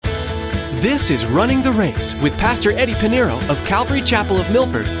This is Running the Race with Pastor Eddie Pinero of Calvary Chapel of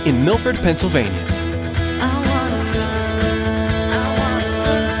Milford in Milford, Pennsylvania.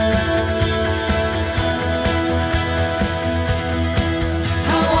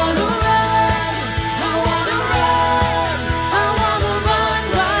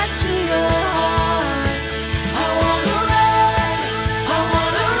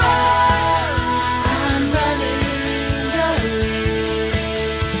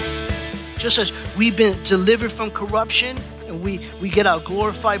 Just as we've been delivered from corruption and we get our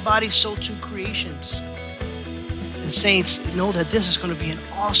glorified bodies, so too creations. And saints, know that this is going to be an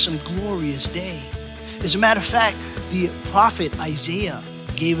awesome, glorious day. As a matter of fact, the prophet Isaiah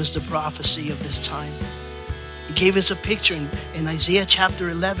gave us the prophecy of this time. He gave us a picture in Isaiah chapter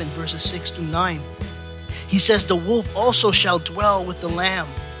 11, verses 6 through 9. He says, "The wolf also shall dwell with the lamb.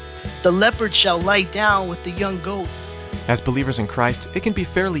 The leopard shall lie down with the young goat." As believers in Christ, it can be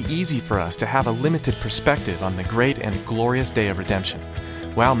fairly easy for us to have a limited perspective on the great and glorious day of redemption.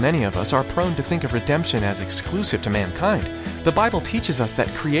 While many of us are prone to think of redemption as exclusive to mankind, the Bible teaches us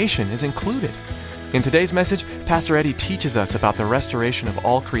that creation is included. In today's message, Pastor Eddie teaches us about the restoration of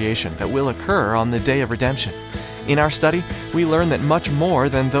all creation that will occur on the day of redemption. In our study, we learn that much more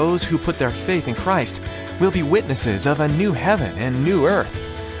than those who put their faith in Christ will be witnesses of a new heaven and new earth.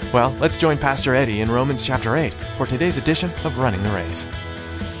 Well, let's join Pastor Eddie in Romans chapter 8 for today's edition of Running the Race.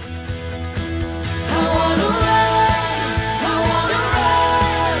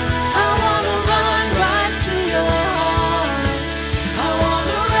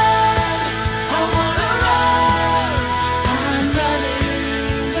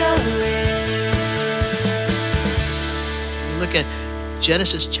 Look at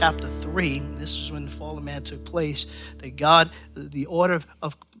Genesis chapter 3. This is when the fall of man took place. That God, the order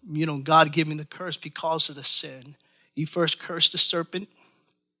of God giving the curse because of the sin. He first cursed the serpent.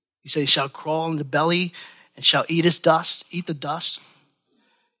 He said, "He shall crawl in the belly and shall eat the dust."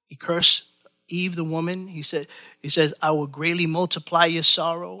 He cursed Eve, the woman. He says, "I will greatly multiply your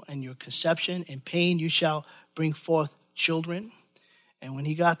sorrow and your conception. In pain you shall bring forth children." And when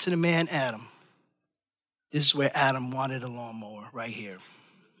he got to the man Adam, this is where Adam wanted a lawnmower, right here.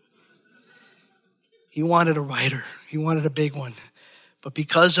 He wanted a rider. He wanted a big one. But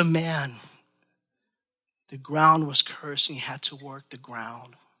because of man, the ground was cursed and he had to work the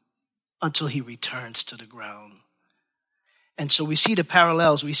ground until he returns to the ground. And so we see the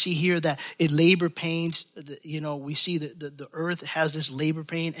parallels. We see here that it labor pains, we see that the earth has this labor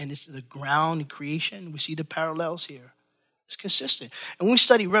pain and it's the ground and creation. We see the parallels here. It's consistent. And when we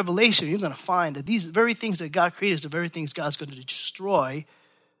study Revelation, you're going to find that these very things that God created is the very things God's going to destroy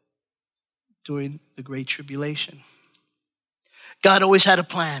during the Great Tribulation. God always had a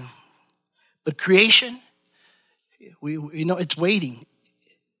plan. But creation, it's waiting.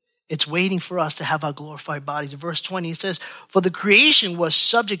 It's waiting for us to have our glorified bodies. In verse 20, it says, "For the creation was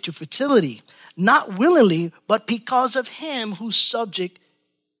subject to fertility, not willingly, but because of him who subject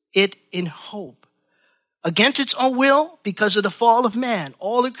it in hope. Against its own will, because of the fall of man,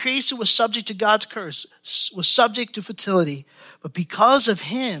 all the creation was subject to God's curse, was subject to fertility. But because of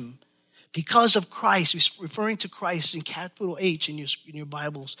him, because of Christ," referring to Christ in capital H in your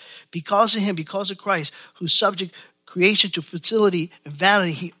Bibles, because of him, because of Christ, who subject creation to fertility and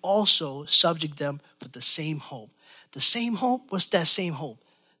vanity, he also subject them with the same hope. The same hope? What's that same hope?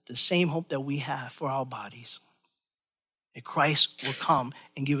 The same hope that we have for our bodies. That Christ will come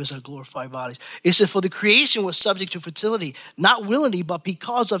and give us our glorified bodies. It says, "For the creation was subject to fertility, not willingly, but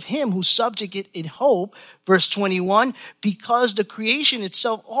because of him who subject it in hope." Verse 21, "Because the creation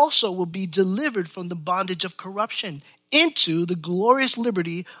itself also will be delivered from the bondage of corruption into the glorious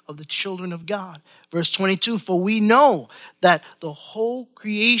liberty of the children of God." Verse 22, "For we know that the whole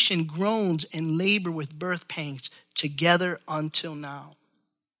creation groans and labor with birth pangs together until now.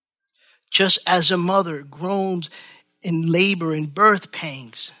 Just as a mother groans in labor and birth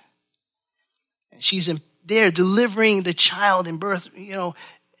pangs. And she's there delivering the child in birth,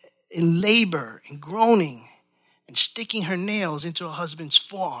 in labor and groaning and sticking her nails into her husband's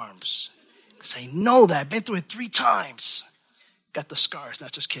forearms. Because I know that. I've been through it 3 times. Got the scars,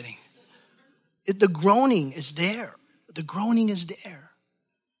 not just kidding. The groaning is there. The groaning is there.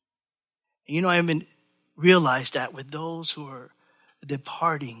 And I haven't realized that with those who are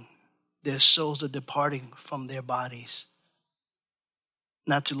departing, their souls are departing from their bodies.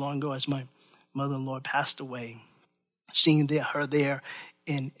 Not too long ago, as my mother-in-law passed away, seeing her there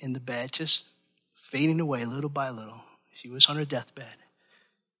in the bed, just fading away little by little. She was on her deathbed.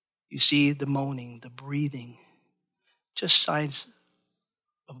 You see the moaning, the breathing, just signs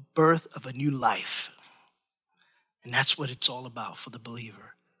of birth of a new life. And that's what it's all about for the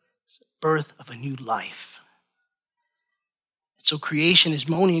believer. birth of a new life. So creation is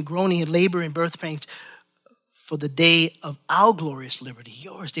moaning and groaning and labor and birth pains for the day of our glorious liberty.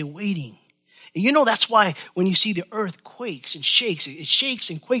 Yours, they're waiting. And you know that's why when you see the earth quakes and shakes, it shakes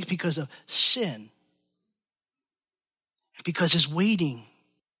and quakes because of sin. Because it's waiting.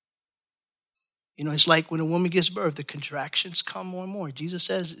 You know, it's like when a woman gives birth, the contractions come more and more. Jesus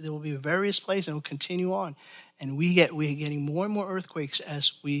says there will be various places and it will continue on. And we're getting more and more earthquakes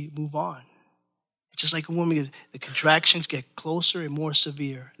as we move on. It's just like a woman, the contractions get closer and more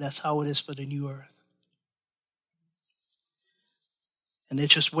severe. That's how it is for the new earth. And they're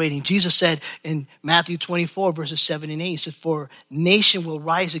just waiting. Jesus said in Matthew 24, verses 7 and 8, he said, for nation will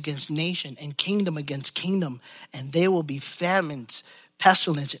rise against nation and kingdom against kingdom, and there will be famines,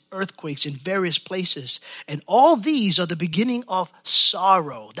 pestilence, and earthquakes in various places. And all these are the beginning of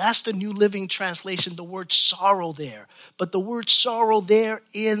sorrow. That's the New Living Translation, the word sorrow there. But the word sorrow there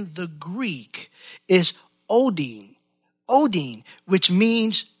in the Greek is odin, which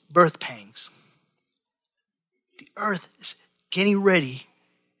means birth pangs. The earth is getting ready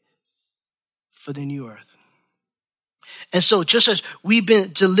for the new earth. And so just as we've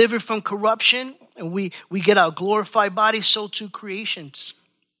been delivered from corruption and we get our glorified bodies, so too creations.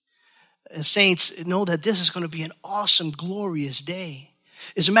 And saints know that this is going to be an awesome, glorious day.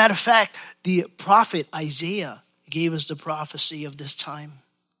 As a matter of fact, the prophet Isaiah gave us the prophecy of this time.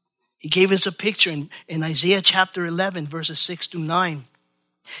 He gave us a picture in Isaiah chapter 11, verses 6 through 9.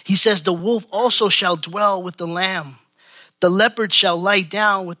 He says, the wolf also shall dwell with the lamb. The leopard shall lie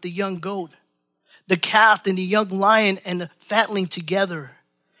down with the young goat. The calf and the young lion and the fatling together,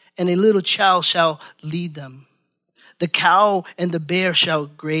 and a little child shall lead them. The cow and the bear shall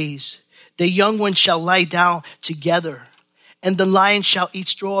graze. The young one shall lie down together, and the lion shall eat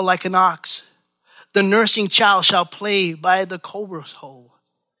straw like an ox. The nursing child shall play by the cobra's hole,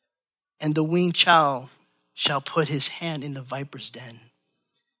 and the weaned child shall put his hand in the viper's den.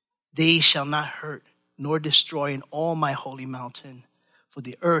 They shall not hurt nor destroy in all my holy mountain, for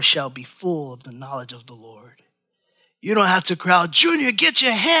the earth shall be full of the knowledge of the Lord. You don't have to cry out, Junior, get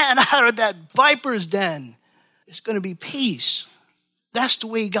your hand out of that viper's den. It's going to be peace. That's the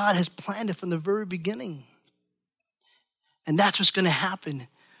way God has planned it from the very beginning. And that's what's going to happen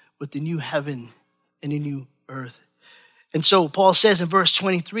with the new heaven and the new earth. And so Paul says in verse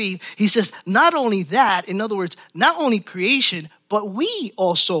 23, he says, not only that, in other words, not only creation, but we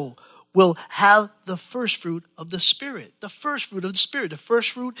also will have the first fruit of the Spirit. The first fruit of the Spirit. The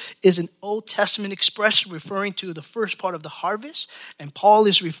first fruit is an Old Testament expression referring to the first part of the harvest. And Paul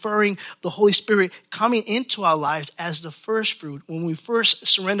is referring the Holy Spirit coming into our lives as the first fruit. When we first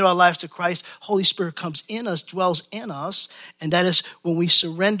surrender our lives to Christ, Holy Spirit comes in us, dwells in us. And that is when we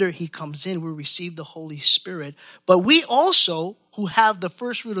surrender, he comes in, we receive the Holy Spirit. But we also, who have the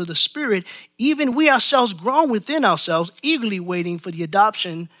first fruit of the Spirit, even we ourselves grown within ourselves, eagerly waiting for the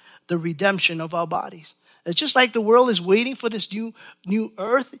adoption, the redemption of our bodies. It's just like the world is waiting for this new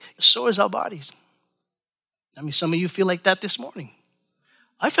earth, so is our bodies. I mean, some of you feel like that this morning.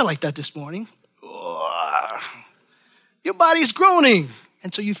 I feel like that this morning. Your body's groaning.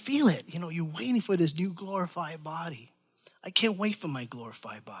 And so you feel it. You know, you're waiting for this new glorified body. I can't wait for my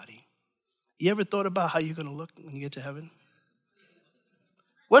glorified body. You ever thought about how you're going to look when you get to heaven?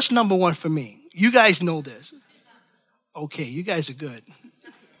 What's number one for me? You guys know this. Okay, you guys are good.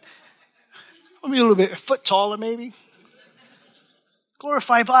 I'll be a little bit a foot taller, maybe.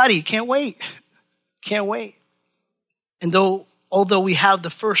 Glorified body. Can't wait. Can't wait. And although we have the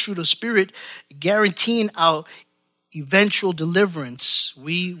first fruit of Spirit guaranteeing our eventual deliverance,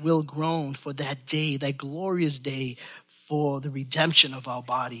 we will groan for that day, that glorious day for the redemption of our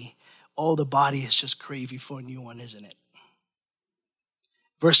body. Oh, the body is just craving for a new one, isn't it?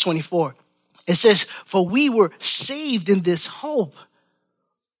 Verse 24, it says, for we were saved in this hope.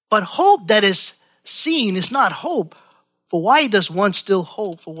 But hope that is seen is not hope. For why does one still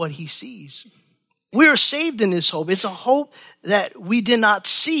hope for what he sees? We are saved in this hope. It's a hope that we did not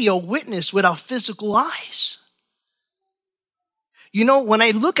see or witness with our physical eyes. You know, when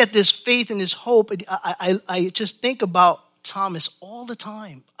I look at this faith and this hope, I just think about Thomas all the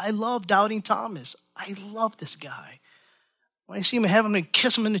time. I love doubting Thomas. I love this guy. When I see him in heaven, I'm going to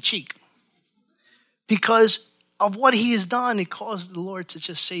kiss him in the cheek. Because of what he has done, it caused the Lord to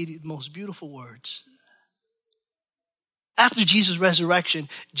just say the most beautiful words. After Jesus' resurrection,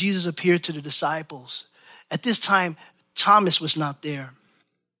 Jesus appeared to the disciples. At this time, Thomas was not there.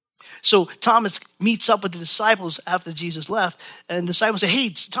 So Thomas meets up with the disciples after Jesus left, and the disciples say, hey,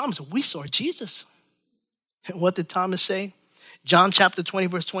 Thomas, we saw Jesus. And what did Thomas say? John chapter 20,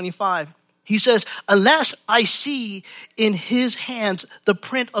 verse 25. He says, unless I see in his hands the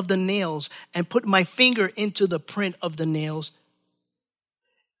print of the nails and put my finger into the print of the nails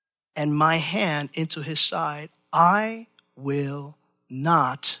and my hand into his side, I will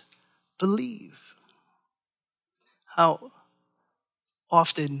not believe. How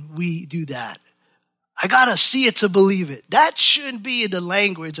often we do that. I got to see it to believe it. That shouldn't be the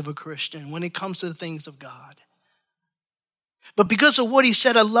language of a Christian when it comes to the things of God. But because of what he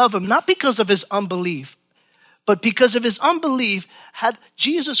said, I love him, not because of his unbelief, but because of his unbelief, had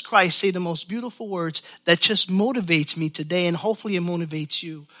Jesus Christ say the most beautiful words that just motivates me today, and hopefully it motivates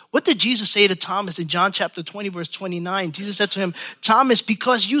you. What did Jesus say to Thomas in John chapter 20, verse 29? Jesus said to him, Thomas,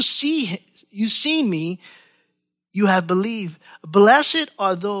 because you see me, you have believed. Blessed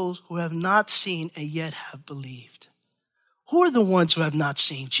are those who have not seen and yet have believed. Who are the ones who have not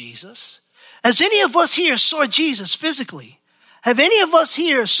seen Jesus? Has any of us here saw Jesus physically? Have any of us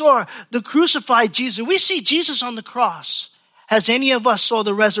here saw the crucified Jesus? We see Jesus on the cross. Has any of us saw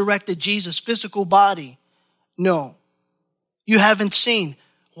the resurrected Jesus, physical body? No. You haven't seen.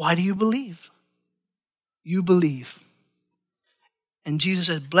 Why do you believe? You believe. And Jesus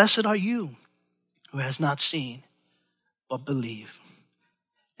said, blessed are you who has not seen, but believe.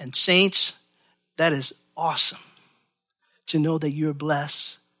 And saints, that is awesome to know that you're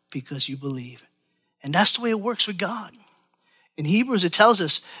blessed because you believe. And that's the way it works with God. In Hebrews, it tells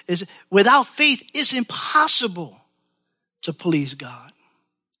us, is without faith, it's impossible to please God.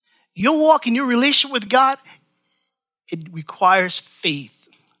 Your walk in your relationship with God, it requires faith.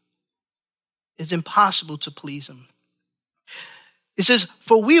 It's impossible to please him. It says,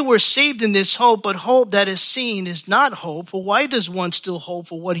 for we were saved in this hope, but hope that is seen is not hope. For why does one still hope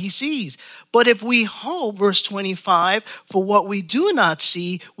for what he sees? But if we hope, verse 25, for what we do not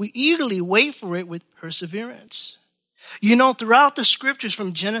see, we eagerly wait for it with perseverance. You know, throughout the scriptures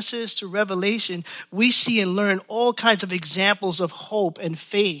from Genesis to Revelation, we see and learn all kinds of examples of hope and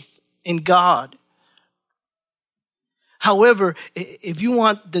faith in God. However, if you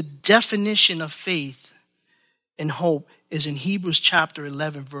want the definition of faith and hope, is in Hebrews chapter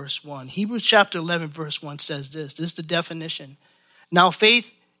 11, verse 1. Hebrews chapter 11, verse 1 says this. This is the definition. Now,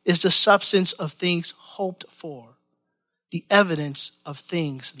 faith is the substance of things hoped for, the evidence of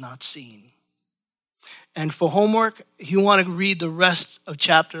things not seen. And for homework, you want to read the rest of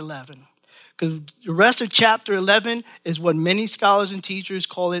chapter 11. Because the rest of chapter 11 is what many scholars and teachers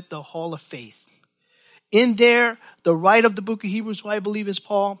call it the Hall of Faith. In there, the writer of the book of Hebrews, who I believe is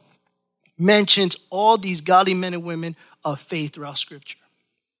Paul, mentions all these godly men and women of faith throughout Scripture.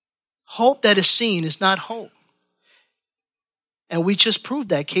 Hope that is seen is not hope. And we just proved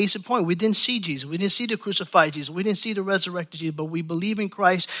that. Case in point, we didn't see Jesus. We didn't see the crucified Jesus. We didn't see the resurrected Jesus, but we believe in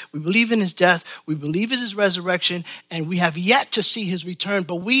Christ. We believe in his death. We believe in his resurrection, and we have yet to see his return,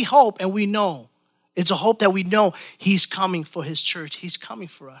 but we hope and we know. It's a hope that we know he's coming for his church. He's coming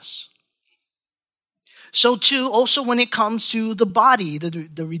for us. So too, also when it comes to the body,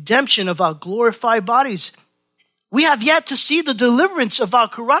 the redemption of our glorified bodies, we have yet to see the deliverance of our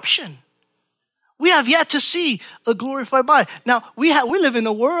corruption. We have yet to see a glorified body. Now, we live in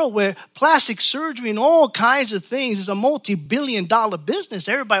a world where plastic surgery and all kinds of things is a multi-billion-dollar business.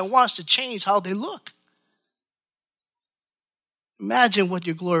 Everybody wants to change how they look. Imagine what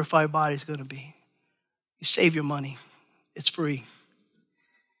your glorified body is going to be. You save your money. It's free.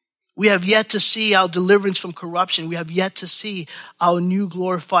 We have yet to see our deliverance from corruption. We have yet to see our new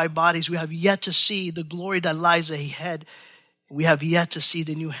glorified bodies. We have yet to see the glory that lies ahead. We have yet to see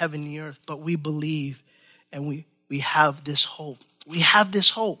the new heaven and the earth, but we believe and we have this hope. We have this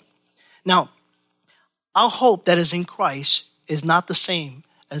hope. Now, our hope that is in Christ is not the same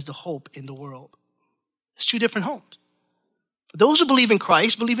as the hope in the world. It's two different hopes. For those who believe in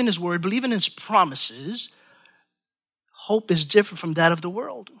Christ, believe in his word, believe in his promises, hope is different from that of the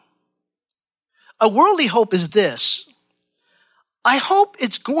world. A worldly hope is this. I hope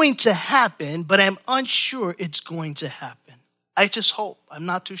it's going to happen, but I'm unsure it's going to happen. I just hope. I'm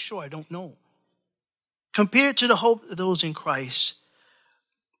not too sure. I don't know. Compared to the hope of those in Christ,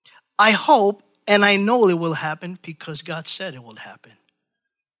 I hope and I know it will happen because God said it will happen.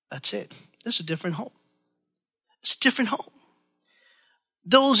 That's it. It's a different hope. It's a different hope.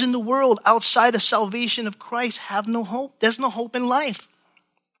 Those in the world outside of salvation of Christ have no hope. There's no hope in life.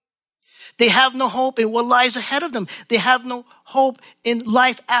 They have no hope in what lies ahead of them. They have no hope in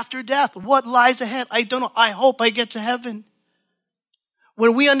life after death. What lies ahead? I don't know. I hope I get to heaven.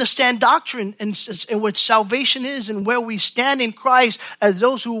 When we understand doctrine and what salvation is and where we stand in Christ as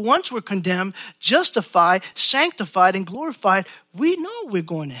those who once were condemned, justified, sanctified, and glorified, we know we're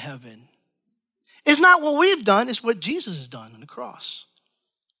going to heaven. It's not what we've done. It's what Jesus has done on the cross.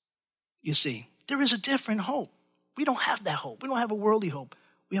 You see, there is a different hope. We don't have that hope. We don't have a worldly hope.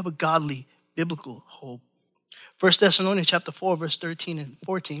 We have a godly, biblical hope. 1 Thessalonians chapter 4, verse 13 and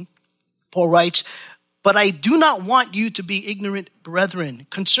 14, Paul writes, "But I do not want you to be ignorant, brethren,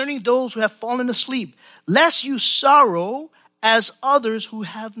 concerning those who have fallen asleep, lest you sorrow as others who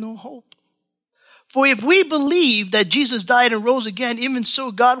have no hope. For if we believe that Jesus died and rose again, even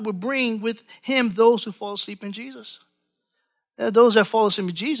so God will bring with him those who fall asleep in Jesus." Those that fall asleep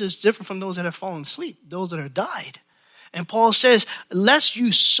in Jesus different from those that have fallen asleep, those that have died. And Paul says, lest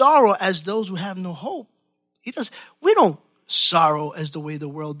you sorrow as those who have no hope. We don't sorrow as the way the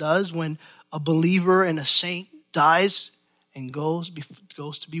world does when a believer and a saint dies and goes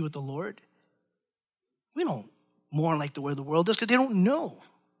to be with the Lord. We don't mourn like the way the world does because they don't know.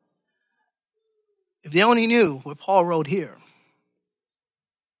 If they only knew what Paul wrote here,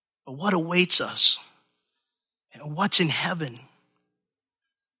 but what awaits us and what's in heaven,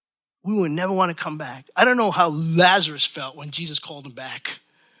 we would never want to come back. I don't know how Lazarus felt when Jesus called him back.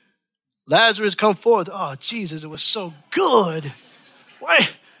 Lazarus, come forth. Oh, Jesus, it was so good. Why?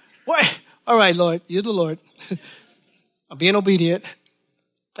 All right, Lord, you're the Lord. I'm being obedient.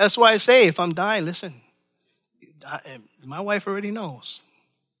 That's why I say, if I'm dying, listen, my wife already knows.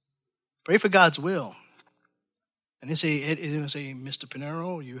 Pray for God's will. And they say, Mr.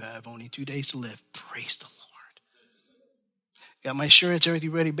 Pinero, you have only 2 days to live. Praise the Lord. Got my insurance,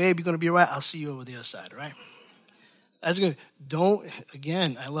 everything ready. Babe, you're going to be all right. I'll see you over the other side, all right? That's good.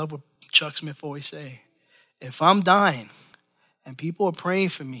 I love what Chuck Smith always say. If I'm dying and people are praying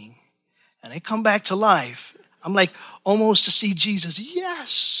for me and they come back to life, I'm like almost to see Jesus.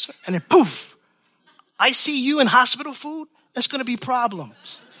 Yes. And then poof. I see you in hospital food. That's going to be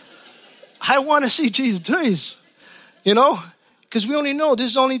problems. I want to see Jesus. Please. Because we only know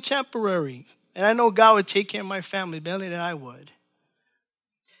this is only temporary. And I know God would take care of my family better than I would.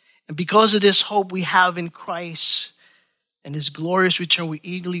 And because of this hope we have in Christ and his glorious return, we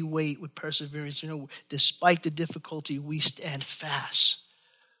eagerly wait with perseverance. Despite the difficulty, we stand fast.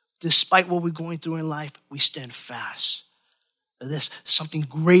 Despite what we're going through in life, we stand fast. There's something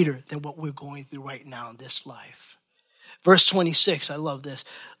greater than what we're going through right now in this life. Verse 26, I love this.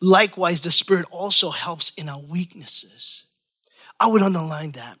 Likewise, the Spirit also helps in our weaknesses. I would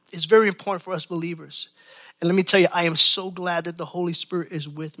underline that. It's very important for us believers. And let me tell you, I am so glad that the Holy Spirit is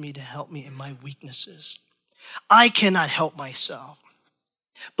with me to help me in my weaknesses. I cannot help myself.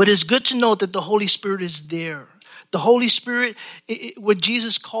 But it's good to know that the Holy Spirit is there. The Holy Spirit, what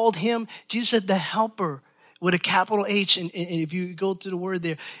Jesus called him, Jesus said the helper with a capital H. And if you go to the word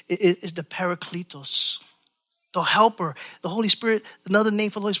there, it is the Parakletos. The helper, the Holy Spirit, another name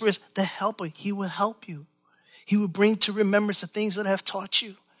for the Holy Spirit is the helper. He will help you. He will bring to remembrance the things that I have taught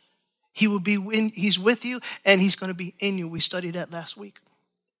you. He's with you and he's going to be in you. We studied that last week.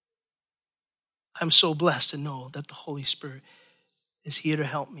 I'm so blessed to know that the Holy Spirit is here to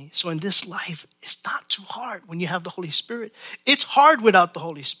help me. So in this life, it's not too hard when you have the Holy Spirit. It's hard without the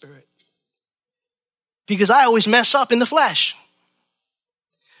Holy Spirit because I always mess up in the flesh.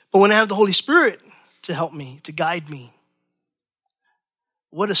 But when I have the Holy Spirit to help me, to guide me,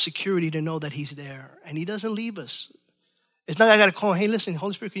 what a security to know that he's there and he doesn't leave us. It's not like I got to call him, hey, listen,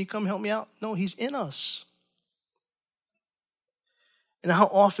 Holy Spirit, can you come help me out? No, he's in us. And how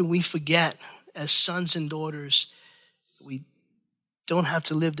often we forget as sons and daughters, we don't have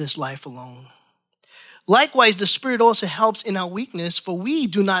to live this life alone. Likewise, the Spirit also helps in our weakness, for we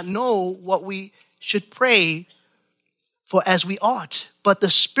do not know what we should pray for as we ought. But the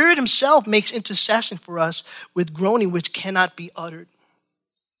Spirit himself makes intercession for us with groaning which cannot be uttered.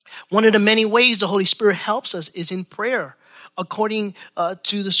 One of the many ways the Holy Spirit helps us is in prayer. According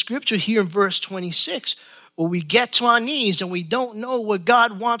to the scripture here in verse 26, where we get to our knees and we don't know what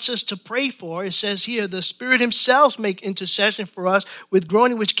God wants us to pray for, it says here, the Spirit himself make intercession for us with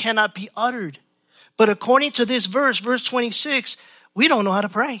groaning which cannot be uttered. But according to this verse 26, we don't know how to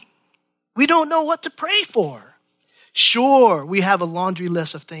pray. We don't know what to pray for. Sure, we have a laundry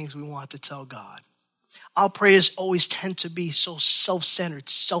list of things we want to tell God. Our prayers always tend to be so self-centered,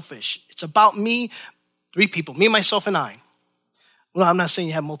 selfish. It's about me, 3 people, me, myself, and I. Well, I'm not saying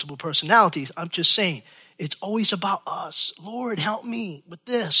you have multiple personalities. I'm just saying it's always about us. Lord, help me with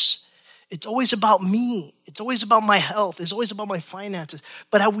this. It's always about me. It's always about my health. It's always about my finances.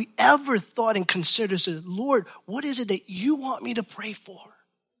 But have we ever thought and considered, Lord, what is it that you want me to pray for?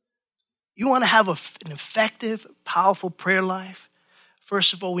 You want to have an effective, powerful prayer life?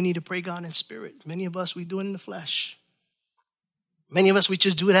 First of all, we need to pray God in spirit. Many of us, we do it in the flesh. Many of us, we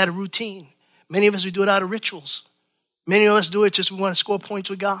just do it out of routine. Many of us, we do it out of rituals. Many of us do it just we want to score points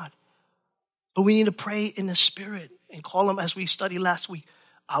with God. But we need to pray in the spirit and call him, as we studied last week,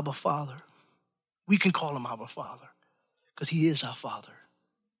 Abba Father. We can call him Abba Father because he is our Father.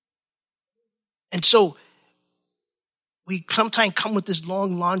 And so we sometimes come with this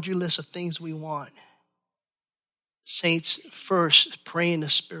long laundry list of things we want. Saints, first, pray in the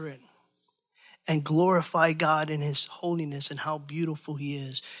Spirit and glorify God in his holiness and how beautiful he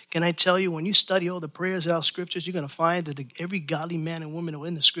is. Can I tell you, when you study all the prayers out of scriptures, you're going to find that every godly man and woman who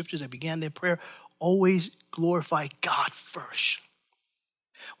in the scriptures that began their prayer always glorify God first.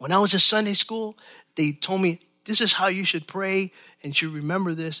 When I was in Sunday school, they told me, this is how you should pray and should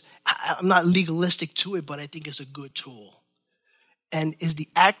remember this. I'm not legalistic to it, but I think it's a good tool. And is the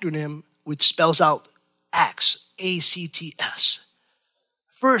acronym which spells out ACTS, A-C-T-S.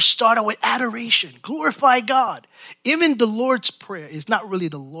 First, start out with adoration. Glorify God. Even the Lord's Prayer is not really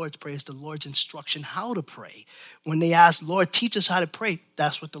the Lord's Prayer. It's the Lord's instruction how to pray. When they asked, Lord, teach us how to pray,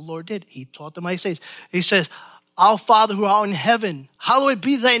 that's what the Lord did. He taught them how he says. He says, our Father who art in heaven, hallowed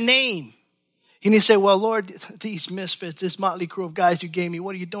be thy name. And he said, well, Lord, these misfits, this motley crew of guys you gave me,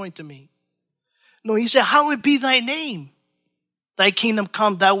 what are you doing to me? No, he said, hallowed be thy name. Thy kingdom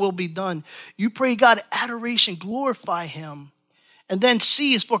come, thy will be done. You pray God adoration, glorify him. And then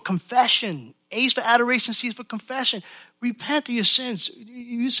C is for confession. A is for adoration, C is for confession. Repent of your sins.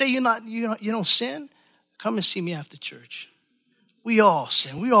 You say you don't sin? Come and see me after church. We all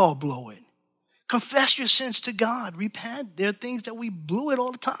sin. We all blow it. Confess your sins to God. Repent. There are things that we blew it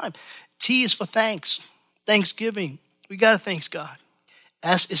all the time. T is for thanks. Thanksgiving. We got to thank God.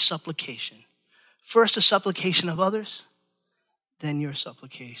 S is supplication. First, the supplication of others, then your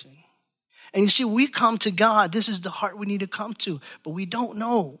supplication. And you see, we come to God. This is the heart we need to come to. But we don't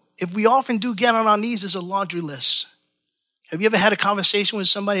know. If we often do get on our knees, there's a laundry list. Have you ever had a conversation with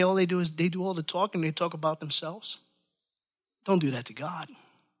somebody, all they do is they do all the talking, they talk about themselves? Don't do that to God.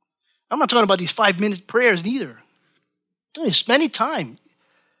 I'm not talking about these 5-minute prayers either. Don't spend any time.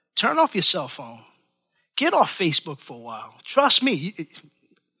 Turn off your cell phone. Get off Facebook for a while. Trust me.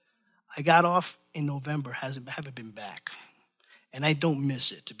 I got off in November, haven't been back. And I don't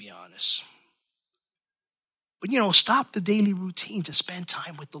miss it, to be honest. But, stop the daily routine to spend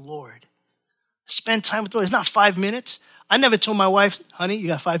time with the Lord. Spend time with the Lord. It's not 5 minutes. I never told my wife, honey, you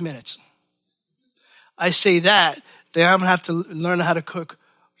got 5 minutes. I say that, then I'm going to have to learn how to cook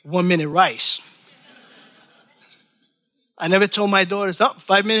 1-minute rice. I never told my daughters,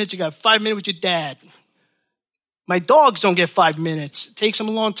 5 minutes, you got 5 minutes with your dad. My dogs don't get 5 minutes. It takes them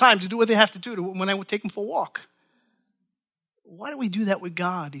a long time to do what they have to do when I would take them for a walk. Why do we do that with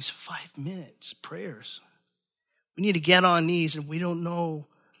God, these 5 minutes, prayers? We need to get on our knees, and we don't know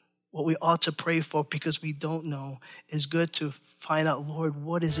what we ought to pray for because we don't know. It's good to find out, Lord,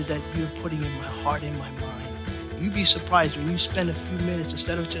 what is it that you're putting in my heart, in my mind? You'd be surprised when you spend a few minutes,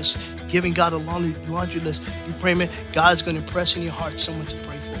 instead of just giving God a laundry list, you pray, man, God's going to impress in your heart someone to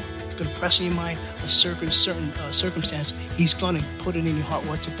pray for. He's going to impress in your mind a certain circumstance. He's going to put it in your heart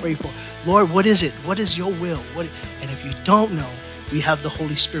what to pray for. Lord, what is it? What is your will? And if you don't know, we have the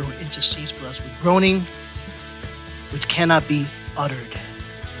Holy Spirit who intercedes for us with groaning which cannot be uttered.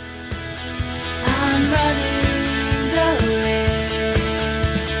 I'm running the race.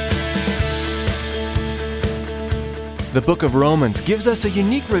 The book of Romans gives us a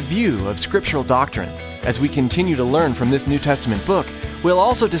unique review of scriptural doctrine. As we continue to learn from this New Testament book, we'll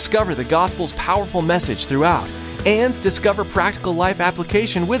also discover the gospel's powerful message throughout and discover practical life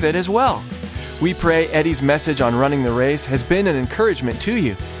application with it as well. We pray Eddie's message on running the race has been an encouragement to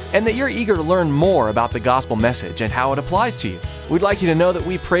you and that you're eager to learn more about the gospel message and how it applies to you. We'd like you to know that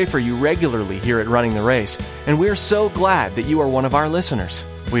we pray for you regularly here at Running the Race, and we're so glad that you are one of our listeners.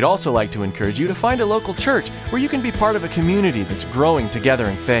 We'd also like to encourage you to find a local church where you can be part of a community that's growing together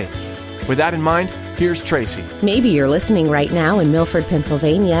in faith. With that in mind, here's Tracy. Maybe you're listening right now in Milford,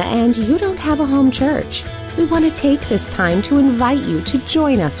 Pennsylvania, and you don't have a home church. We want to take this time to invite you to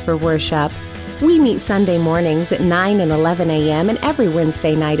join us for worship. We meet Sunday mornings at 9 and 11 a.m. and every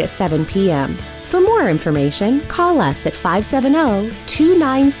Wednesday night at 7 p.m. For more information, call us at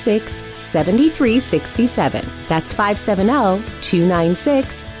 570-296-7367. That's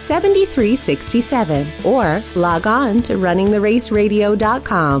 570-296-7367. Or log on to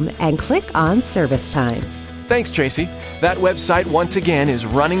runningtheraceradio.com and click on service times. Thanks, Tracy. That website, once again, is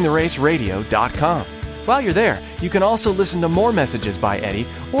runningtheraceradio.com. While you're there, you can also listen to more messages by Eddie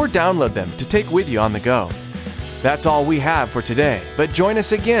or download them to take with you on the go. That's all we have for today, but join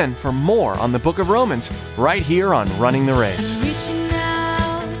us again for more on the book of Romans right here on Running the Race.